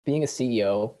being a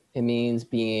CEO, it means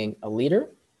being a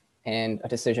leader and a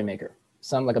decision maker.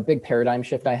 Some like a big paradigm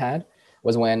shift I had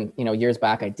was when, years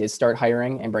back, I did start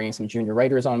hiring and bringing some junior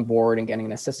writers on board and getting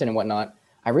an assistant and whatnot.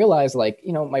 I realized my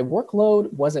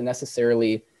workload wasn't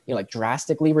necessarily, like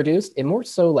drastically reduced. It more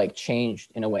so like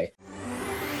changed in a way.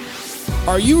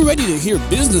 Are you ready to hear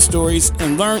business stories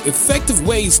and learn effective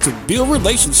ways to build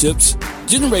relationships,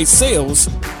 generate sales,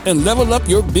 and level up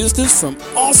your business from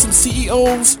awesome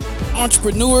CEOs,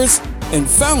 entrepreneurs, and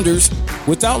founders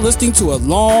without listening to a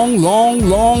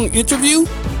long interview?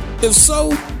 If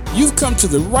so, you've come to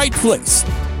the right place.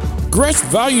 Gresh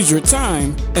values your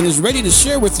time and is ready to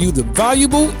share with you the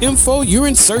valuable info you're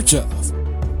in search of.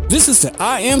 This is the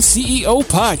I Am CEO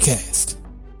podcast.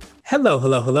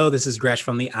 Hello. This is Gresh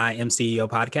from the I Am CEO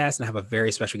podcast, and I have a very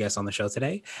special guest on the show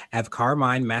today. I have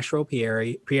Carmine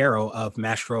Mastropiero of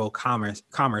Mastro Commerce.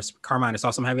 Carmine, it's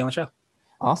awesome to have you on the show.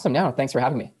 Awesome. No, thanks for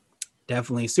having me.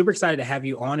 Definitely super excited to have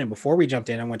you on. And before we jumped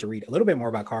in, I want to read a little bit more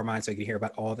about Carmine so you can hear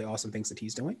about all the awesome things that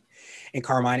he's doing. And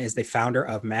Carmine is the founder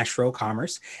of Mastro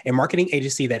Commerce, a marketing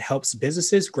agency that helps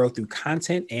businesses grow through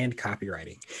content and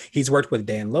copywriting. He's worked with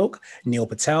Dan Lok, Neil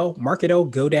Patel, Marketo,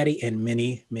 GoDaddy, and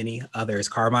many others.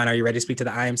 Carmine, are you ready to speak to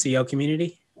the IMCO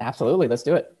community? Absolutely. Let's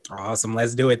do it. Awesome.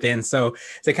 Let's do it then. So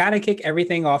to kind of kick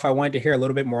everything off, I wanted to hear a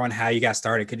little bit more on how you got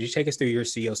started. Could you take us through your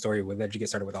CEO story? What led you get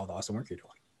started with all the awesome work you're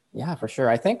doing? Yeah, for sure.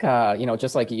 I think,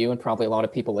 just like you and probably a lot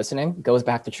of people listening, goes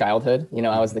back to childhood.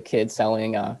 I was the kid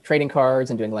selling trading cards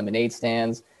and doing lemonade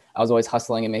stands. I was always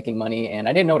hustling and making money. And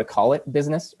I didn't know what to call it,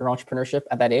 business or entrepreneurship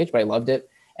at that age, but I loved it.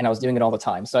 And I was doing it all the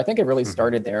time. So I think it really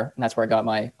started there. And that's where I got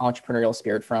my entrepreneurial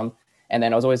spirit from. And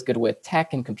then I was always good with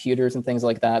tech and computers and things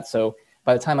like that. So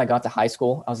by the time I got to high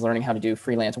school, I was learning how to do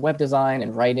freelance web design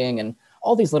and writing and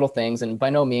all these little things. And by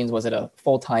no means was it a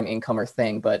full-time income or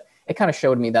thing, but it kind of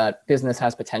showed me that business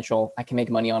has potential. I can make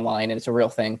money online and it's a real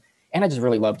thing. And I just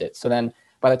really loved it. So then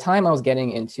by the time I was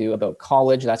getting into about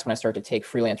college, that's when I started to take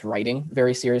freelance writing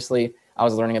very seriously. I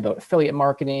was learning about affiliate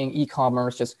marketing,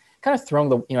 e-commerce, just kind of throwing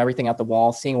the, everything out the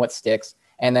wall, seeing what sticks.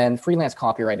 And then freelance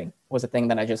copywriting was a thing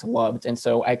that I just loved. And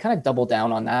so I kind of doubled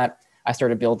down on that. I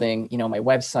started building, my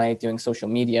website, doing social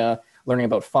media, learning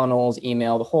about funnels,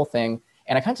 email, the whole thing.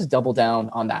 And I kind of just doubled down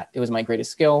on that. It was my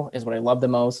greatest skill, is what I loved the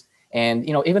most. And,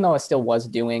 even though I still was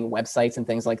doing websites and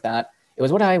things like that, it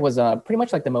was what I was pretty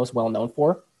much like the most well-known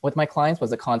for with my clients was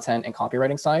the content and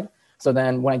copywriting side. So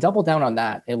then when I doubled down on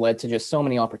that, it led to just so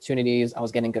many opportunities. I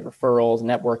was getting good referrals,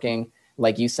 networking.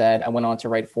 Like you said, I went on to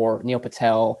write for Neil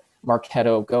Patel,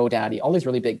 Marketo, GoDaddy, all these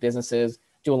really big businesses,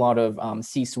 do a lot of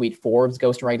C-suite Forbes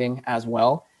ghostwriting as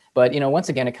well. But, once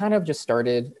again, it kind of just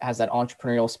started as that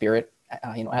entrepreneurial spirit,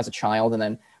 as a child. And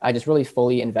then I just really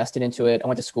fully invested into it. I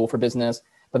went to school for business.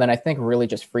 But then I think really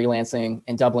just freelancing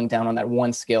and doubling down on that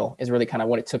one skill is really kind of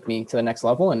what it took me to the next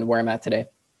level and where I'm at today.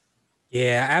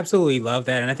 Yeah, I absolutely love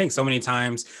that. And I think so many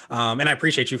times, and I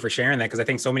appreciate you for sharing that, because I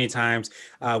think so many times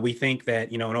we think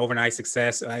that, an overnight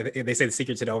success, they say the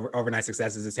secret to the overnight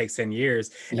success is it takes 10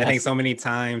 years. Yes. I think so many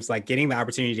times, like getting the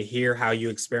opportunity to hear how you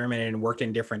experimented and worked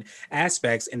in different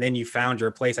aspects, and then you found your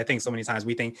place. I think so many times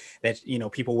we think that,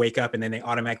 people wake up and then they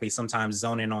automatically sometimes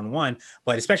zone in on one,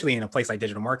 but especially in a place like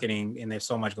digital marketing, and there's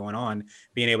so much going on,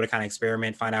 being able to kind of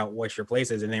experiment, find out what your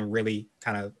place is, and then really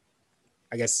kind of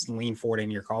lean forward in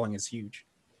your calling is huge.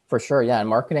 For sure. Yeah. And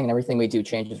marketing and everything we do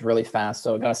changes really fast.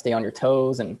 So got to stay on your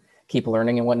toes and keep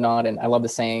learning and whatnot. And I love the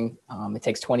saying, it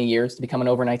takes 20 years to become an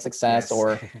overnight success. Yes.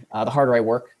 Or the harder I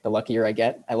work, the luckier I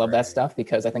get. I love that stuff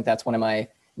because I think that's one of my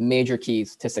major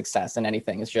keys to success in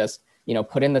anything is just,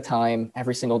 put in the time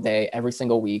every single day, every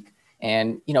single week.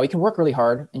 And, you can work really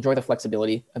hard, enjoy the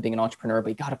flexibility of being an entrepreneur, but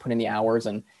you got to put in the hours.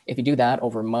 And if you do that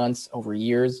over months, over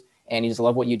years, and you just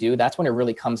love what you do, that's when it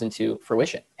really comes into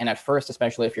fruition. And at first,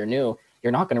 especially if you're new,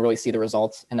 you're not going to really see the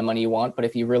results and the money you want. But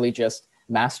if you really just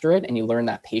master it and you learn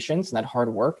that patience and that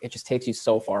hard work, it just takes you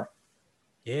so far.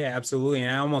 Yeah, absolutely.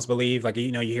 And I almost believe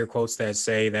you hear quotes that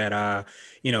say that,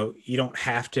 you don't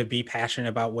have to be passionate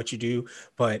about what you do,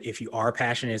 but if you are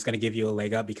passionate, it's going to give you a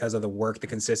leg up because of the work, the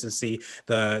consistency,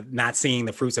 the not seeing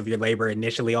the fruits of your labor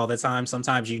initially all the time.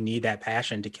 Sometimes you need that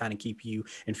passion to kind of keep you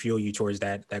and fuel you towards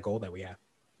that goal that we have.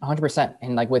 100%.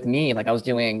 And like with me, I was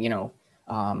doing,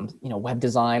 web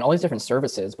design, all these different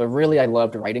services, but really I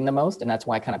loved writing the most. And that's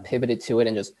why I kind of pivoted to it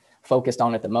and just focused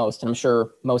on it the most. And I'm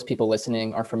sure most people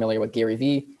listening are familiar with Gary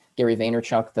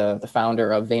Vaynerchuk, the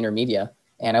founder of VaynerMedia.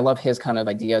 And I love his kind of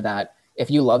idea that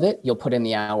if you love it, you'll put in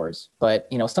the hours. But,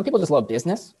 some people just love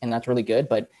business and that's really good.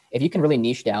 But if you can really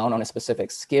niche down on a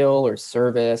specific skill or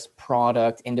service,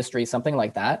 product, industry, something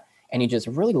like that, and you just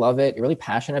really love it, you're really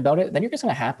passionate about it, then you're just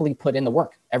going to happily put in the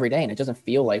work every day and it doesn't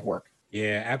feel like work.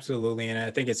 Yeah, absolutely. And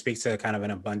I think it speaks to kind of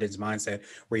an abundance mindset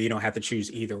where you don't have to choose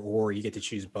either or, you get to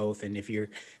choose both. And if you're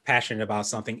passionate about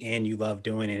something and you love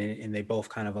doing it and they both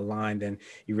kind of align, then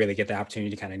you really get the opportunity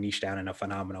to kind of niche down in a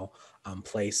phenomenal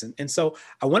place. And so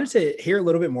I wanted to hear a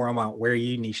little bit more about where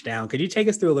you niche down. Could you take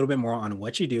us through a little bit more on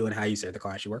what you do and how you serve the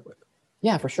clients you work with?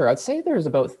 Yeah, for sure. I'd say there's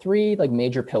about three like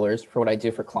major pillars for what I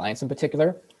do for clients in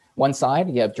particular. One side,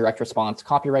 you have direct response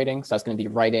copywriting. So that's going to be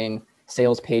writing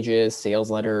sales pages,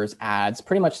 sales letters, ads,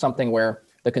 pretty much something where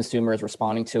the consumer is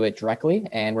responding to it directly.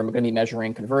 And we're going to be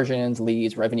measuring conversions,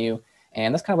 leads, revenue.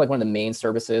 And that's kind of like one of the main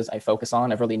services I focus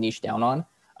on. I've really niched down on.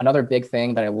 Another big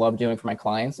thing that I love doing for my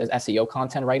clients is SEO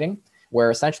content writing,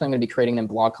 where essentially I'm going to be creating them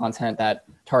blog content that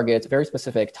targets very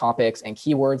specific topics and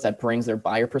keywords that brings their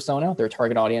buyer persona, their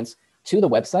target audience, to the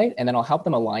website, and then I'll help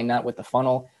them align that with the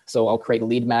funnel. So I'll create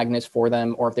lead magnets for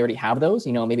them, or if they already have those,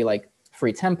 maybe like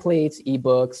free templates,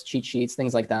 ebooks, cheat sheets,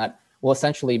 things like that, will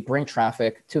essentially bring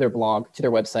traffic to their blog, to their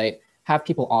website, have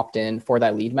people opt in for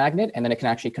that lead magnet, and then it can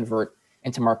actually convert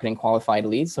into marketing qualified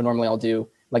leads. So normally I'll do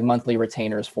like monthly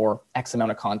retainers for X amount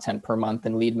of content per month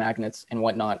and lead magnets and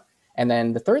whatnot. And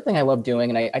then the third thing I love doing,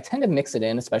 and I tend to mix it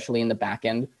in, especially in the back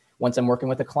end, once I'm working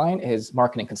with a client, is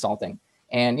marketing consulting.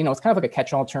 And, it's kind of like a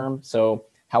catch-all term. So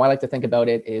how I like to think about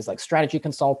it is like strategy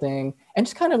consulting and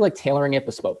just kind of like tailoring it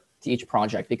bespoke to each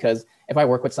project. Because if I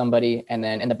work with somebody and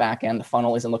then in the back end, the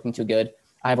funnel isn't looking too good,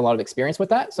 I have a lot of experience with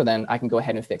that. So then I can go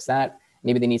ahead and fix that.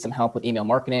 Maybe they need some help with email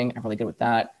marketing. I'm really good with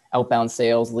that. Outbound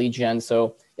sales, lead gen.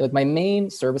 So like my main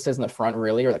services in the front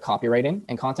really are the copywriting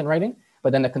and content writing.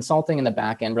 But then the consulting in the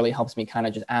back end really helps me kind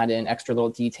of just add in extra little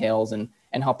details and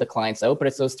help the clients out. But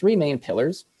it's those three main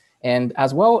pillars. And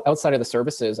as well, outside of the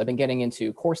services, I've been getting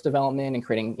into course development and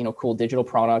creating, cool digital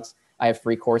products. I have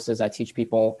free courses that teach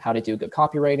people how to do good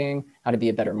copywriting, how to be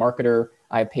a better marketer.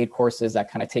 I have paid courses that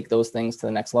kind of take those things to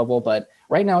the next level. But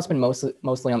right now it's been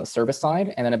mostly on the service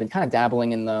side. And then I've been kind of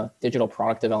dabbling in the digital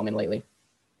product development lately.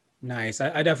 Nice.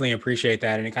 I definitely appreciate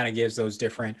that. And it kind of gives those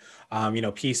different,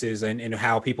 pieces and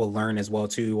how people learn as well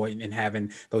too, and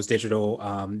having those digital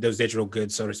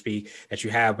goods, so to speak, that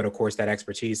you have, but of course that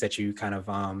expertise that you kind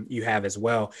of, you have as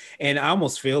well. And I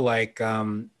almost feel like,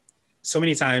 so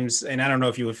many times, and I don't know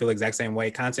if you would feel the exact same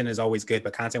way, content is always good,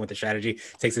 but content with the strategy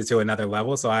takes it to another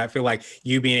level. So I feel like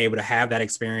you being able to have that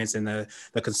experience in the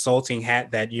consulting hat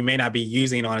that you may not be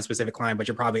using on a specific client, but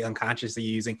you're probably unconsciously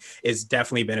using, is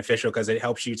definitely beneficial because it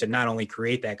helps you to not only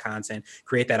create that content,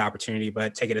 create that opportunity,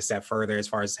 but take it a step further as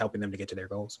far as helping them to get to their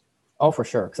goals. Oh, for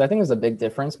sure. Because I think there's a big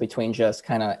difference between just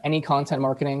kind of any content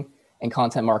marketing and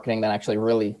content marketing that actually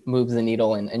really moves the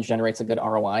needle and generates a good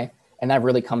ROI. And that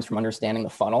really comes from understanding the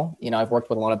funnel. I've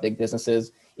worked with a lot of big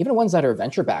businesses, even ones that are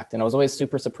venture backed. And I was always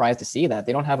super surprised to see that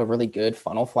they don't have a really good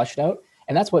funnel fleshed out.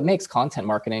 And that's what makes content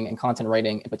marketing and content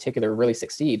writing in particular really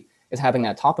succeed, is having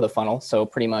that top of the funnel. So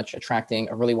pretty much attracting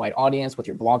a really wide audience with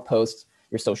your blog posts,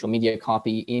 your social media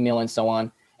copy, email, and so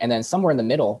on. And then somewhere in the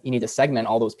middle, you need to segment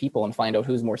all those people and find out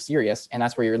who's more serious. And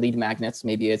that's where your lead magnets,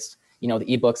 maybe it's, the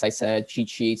ebooks I said, cheat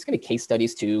sheets, kind of case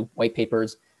studies too, white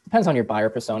papers, depends on your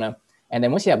buyer persona. And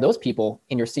then once you have those people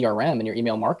in your CRM and your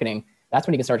email marketing, that's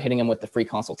when you can start hitting them with the free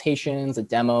consultations, the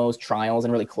demos, trials,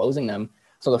 and really closing them.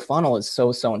 So the funnel is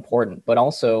so, so important. But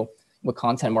also with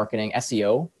content marketing,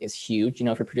 SEO is huge.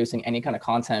 If you're producing any kind of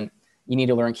content, you need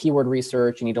to learn keyword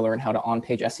research. You need to learn how to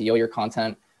on-page SEO your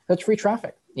content. That's free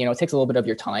traffic. It takes a little bit of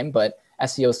your time, but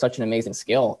SEO is such an amazing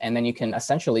skill. And then you can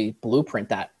essentially blueprint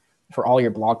that for all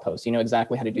your blog posts. You know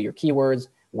exactly how to do your keywords,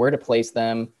 where to place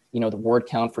them, the word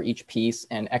count for each piece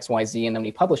and XYZ. And then when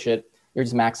you publish it, you're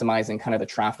just maximizing kind of the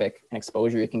traffic and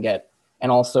exposure you can get. And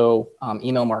also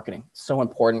email marketing, so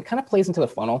important, kind of plays into the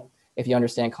funnel. If you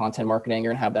understand content marketing,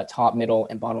 you're gonna have that top, middle,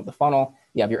 and bottom of the funnel.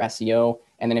 You have your SEO.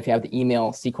 And then if you have the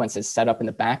email sequences set up in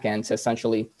the back end to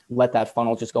essentially let that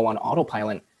funnel just go on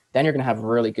autopilot, then you're gonna have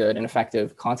really good and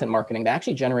effective content marketing that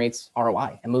actually generates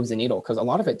ROI and moves the needle, because a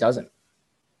lot of it doesn't.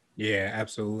 Yeah,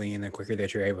 absolutely. And the quicker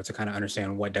that you're able to kind of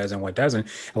understand what does and what doesn't,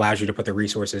 allows you to put the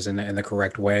resources in the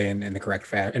correct way and in the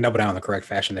correct and double down on the correct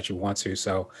fashion that you want to.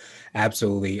 So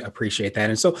absolutely appreciate that.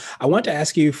 And so I want to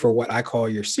ask you for what I call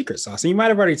your secret sauce. And you might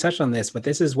have already touched on this, but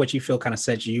this is what you feel kind of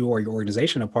sets you or your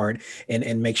organization apart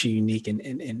and makes you unique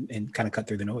and kind of cut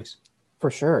through the noise. For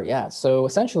sure. Yeah. So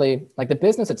essentially, like the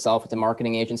business itself, it's a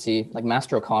marketing agency, like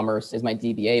Master of Commerce is my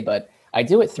DBA, but I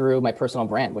do it through my personal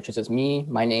brand, which is just me,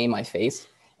 my name, my face.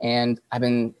 And I've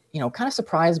been, kind of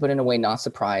surprised, but in a way not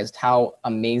surprised how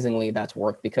amazingly that's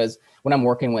worked. Because when I'm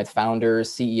working with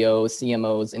founders, CEOs,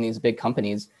 CMOs in these big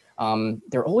companies,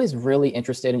 they're always really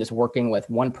interested in just working with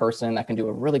one person that can do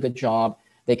a really good job.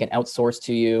 They can outsource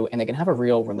to you and they can have a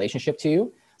real relationship to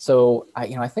you. So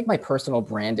I think my personal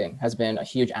branding has been a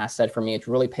huge asset for me. It's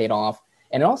really paid off.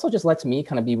 And it also just lets me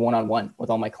kind of be one-on-one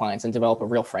with all my clients and develop a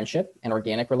real friendship and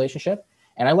organic relationship.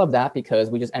 And I love that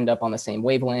because we just end up on the same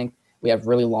wavelength. We have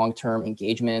really long-term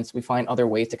engagements. We find other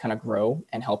ways to kind of grow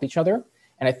and help each other.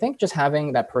 And I think just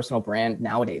having that personal brand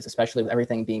nowadays, especially with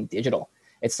everything being digital,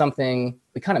 it's something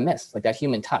we kind of miss, like that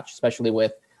human touch, especially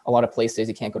with a lot of places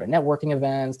you can't go to networking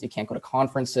events, you can't go to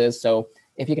conferences. So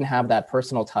if you can have that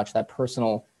personal touch, that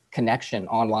personal connection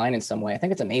online in some way, I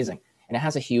think it's amazing. And it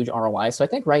has a huge ROI. So I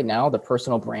think right now the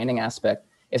personal branding aspect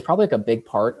is probably like a big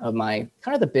part of my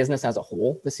kind of the business as a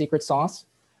whole, the secret sauce.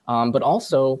 But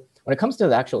also when it comes to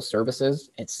the actual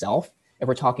services itself, if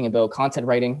we're talking about content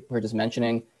writing, we were just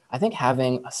mentioning, I think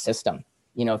having a system,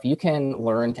 if you can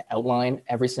learn to outline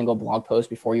every single blog post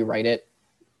before you write it,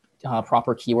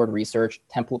 proper keyword research,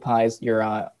 templatize your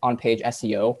on-page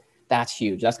SEO, that's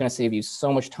huge. That's going to save you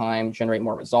so much time, generate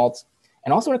more results.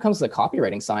 And also when it comes to the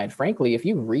copywriting side, frankly, if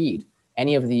you read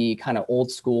any of the kind of old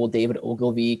school David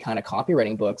Ogilvy kind of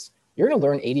copywriting books, you're going to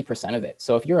learn 80% of it.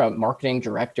 So if you're a marketing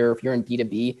director, if you're in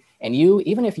B2B, and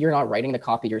even if you're not writing the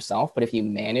copy yourself, but if you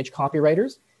manage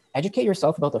copywriters, educate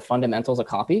yourself about the fundamentals of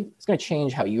copy. It's going to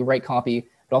change how you write copy,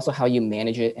 but also how you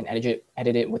manage it and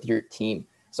edit it with your team.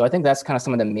 So I think that's kind of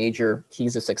some of the major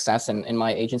keys of success in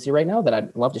my agency right now that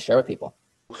I'd love to share with people.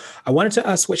 I wanted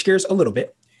to switch gears a little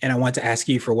bit. And I want to ask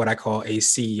you for what I call a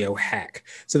CEO hack.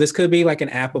 So this could be like an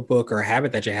app, a book, or a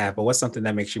habit that you have, but what's something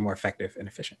that makes you more effective and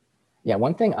efficient? Yeah,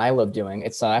 one thing I love doing,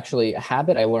 it's actually a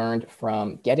habit I learned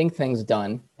from Getting Things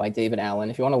Done by David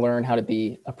Allen. If you want to learn how to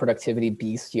be a productivity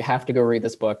beast, you have to go read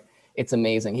this book. It's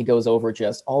amazing. He goes over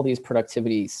just all these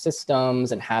productivity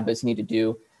systems and habits you need to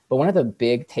do. But one of the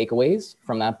big takeaways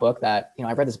from that book that,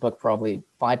 I read this book probably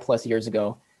 5+ years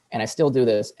ago, and I still do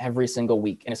this every single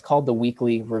week. And it's called the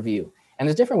Weekly Review. And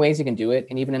there's different ways you can do it.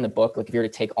 And even in the book, like if you were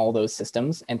to take all those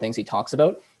systems and things he talks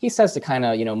about, he says to kind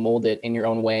of, mold it in your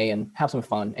own way and have some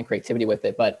fun and creativity with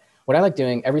it. But what I like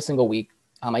doing every single week,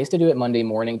 I used to do it Monday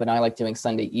morning, but now I like doing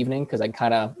Sunday evening because I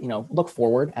kind of, look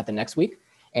forward at the next week.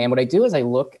 And what I do is I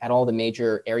look at all the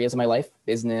major areas of my life,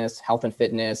 business, health and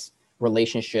fitness,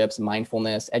 relationships,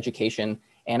 mindfulness, education.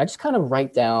 And I just kind of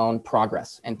write down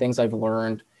progress and things I've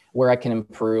learned, where I can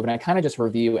improve. And I kind of just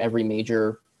review every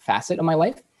major facet of my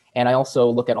life. And I also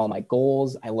look at all my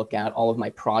goals. I look at all of my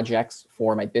projects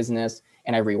for my business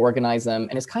and I reorganize them.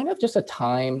 And it's kind of just a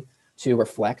time to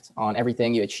reflect on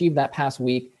everything you achieved that past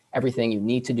week, everything you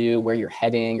need to do, where you're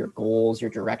heading, your goals, your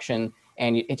direction.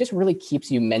 And it just really keeps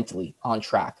you mentally on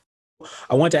track.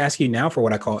 I want to ask you now for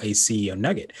what I call a CEO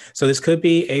nugget. So this could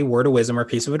be a word of wisdom or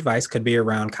piece of advice, could be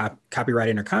around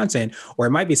copywriting or content, or it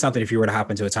might be something if you were to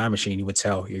hop into a time machine, you would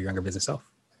tell your younger business self.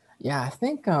 Yeah, I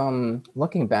think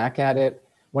looking back at it,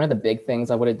 one of the big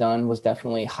things I would have done was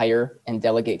definitely hire and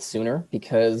delegate sooner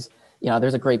because,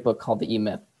 there's a great book called The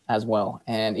E-Myth as well.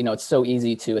 And, it's so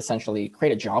easy to essentially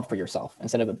create a job for yourself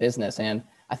instead of a business. And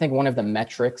I think one of the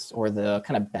metrics or the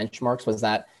kind of benchmarks was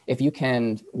that if you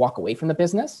can walk away from the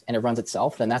business and it runs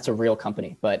itself, then that's a real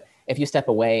company. But if you step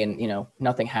away and,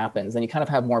 nothing happens, then you kind of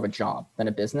have more of a job than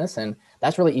a business. And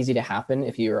that's really easy to happen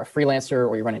if you're a freelancer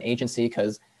or you run an agency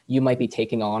because you might be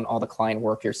taking on all the client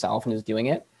work yourself and just doing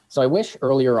it. So I wish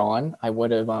earlier on I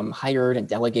would have hired and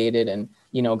delegated and,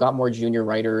 got more junior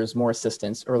writers, more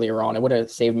assistants earlier on. It would have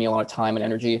saved me a lot of time and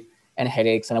energy and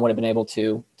headaches. And I would have been able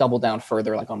to double down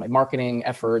further, like on my marketing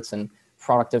efforts and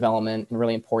product development and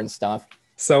really important stuff.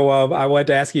 So I wanted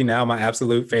to ask you now my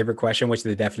absolute favorite question, which is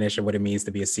the definition of what it means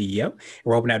to be a CEO.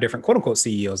 We're hoping to have different quote unquote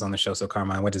CEOs on the show. So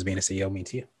Carmine, what does being a CEO mean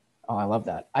to you? Oh, I love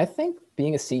that. I think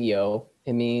being a CEO,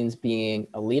 it means being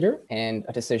a leader and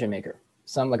a decision maker.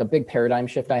 A big paradigm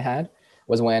shift I had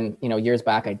was when, years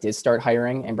back, I did start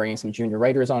hiring and bringing some junior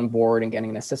writers on board and getting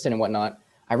an assistant and whatnot.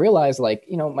 I realized my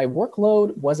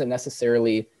workload wasn't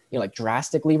necessarily,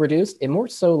 drastically reduced. It more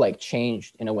so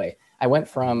changed in a way. I went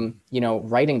from,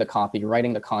 writing the copy,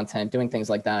 writing the content, doing things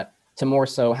like that to more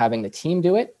so having the team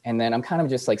do it. And then I'm kind of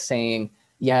just saying,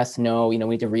 yes, no, we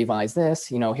need to revise this,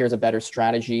 here's a better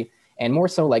strategy, and more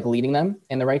so leading them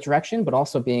in the right direction, but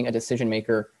also being a decision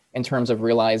maker in terms of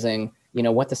realizing,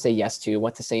 what to say yes to,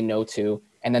 what to say no to.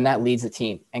 And then that leads the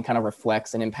team and kind of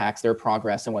reflects and impacts their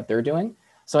progress and what they're doing.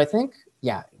 So I think,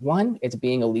 one, it's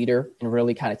being a leader and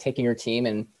really kind of taking your team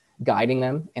and guiding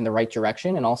them in the right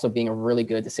direction, and also being a really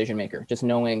good decision maker, just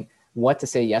knowing what to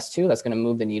say yes to that's going to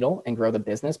move the needle and grow the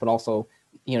business, but also,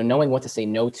 knowing what to say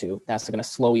no to that's going to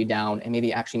slow you down and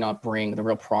maybe actually not bring the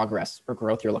real progress or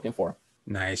growth you're looking for.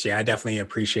 Nice. Yeah, I definitely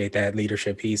appreciate that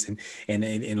leadership piece.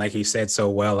 And like you said so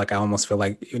well, like I almost feel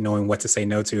like knowing what to say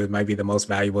no to, it might be the most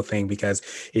valuable thing, because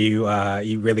you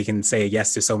really can say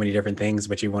yes to so many different things,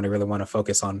 but you really want to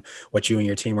focus on what you and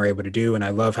your team are able to do. And I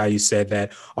love how you said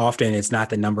that often it's not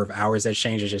the number of hours that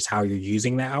changes, just how you're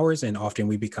using the hours. And often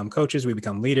we become coaches, we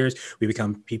become leaders, we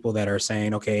become people that are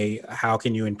saying, okay, how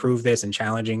can you improve this, and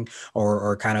challenging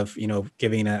or kind of,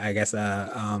 giving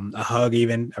a hug,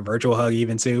 even a virtual hug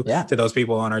even to those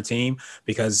people on our team,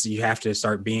 because you have to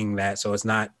start being that. So it's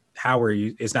not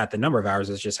it's not the number of hours,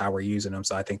 it's just how we're using them.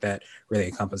 So I think that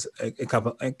really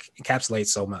encapsulates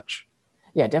so much.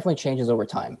 Yeah, it definitely changes over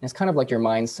time. It's kind of like your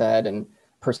mindset and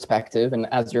perspective. And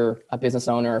as you're a business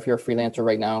owner, if you're a freelancer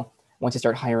right now, once you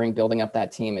start hiring, building up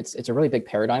that team, it's a really big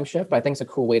paradigm shift. But I think it's a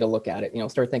cool way to look at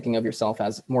it. Start thinking of yourself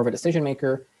as more of a decision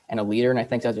maker and a leader. And I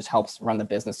think that just helps run the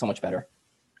business so much better.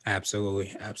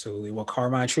 Absolutely. Absolutely. Well,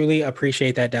 Carmine, truly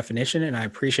appreciate that definition, and I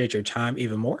appreciate your time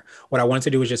even more. What I wanted to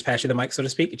do was just pass you the mic, so to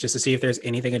speak, just to see if there's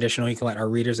anything additional you can let our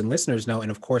readers and listeners know. And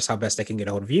of course, how best they can get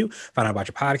a hold of you, find out about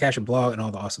your podcast, your blog, and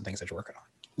all the awesome things that you're working on.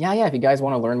 Yeah. If you guys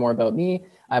want to learn more about me,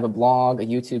 I have a blog, a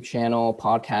YouTube channel,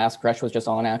 podcast. Gresh was just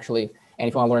on, actually. And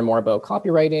if you want to learn more about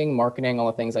copywriting, marketing, all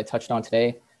the things I touched on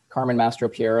today,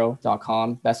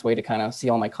 CarmenMastroPiero.com. Best way to kind of see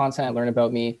all my content, learn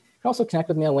about me. You can also connect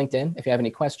with me on LinkedIn if you have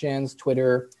any questions,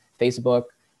 Twitter, Facebook.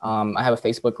 I have a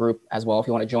Facebook group as well if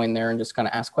you want to join there and just kind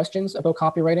of ask questions about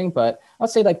copywriting. But I'd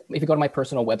say, like, if you go to my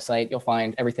personal website, you'll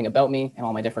find everything about me and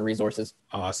all my different resources.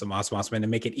 Awesome. And to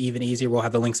make it even easier, we'll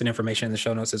have the links and information in the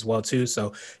show notes as well too.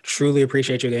 So truly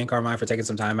appreciate you again, Carmine, for taking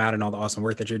some time out and all the awesome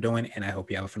work that you're doing. And I hope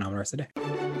you have a phenomenal rest of the day.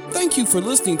 Thank you for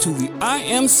listening to the I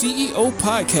Am CEO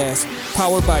podcast,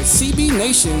 powered by CB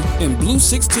Nation and Blue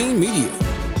 16 Media.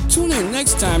 Tune in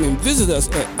next time and visit us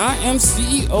at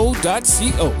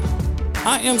imceo.co.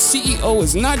 I Am CEO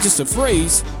is not just a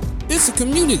phrase, it's a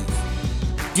community.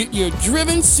 Get your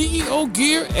driven CEO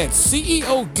gear at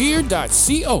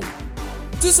ceogear.co.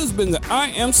 This has been the I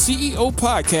Am CEO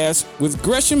podcast with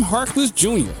Gresham Harkless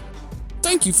Jr.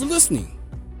 Thank you for listening.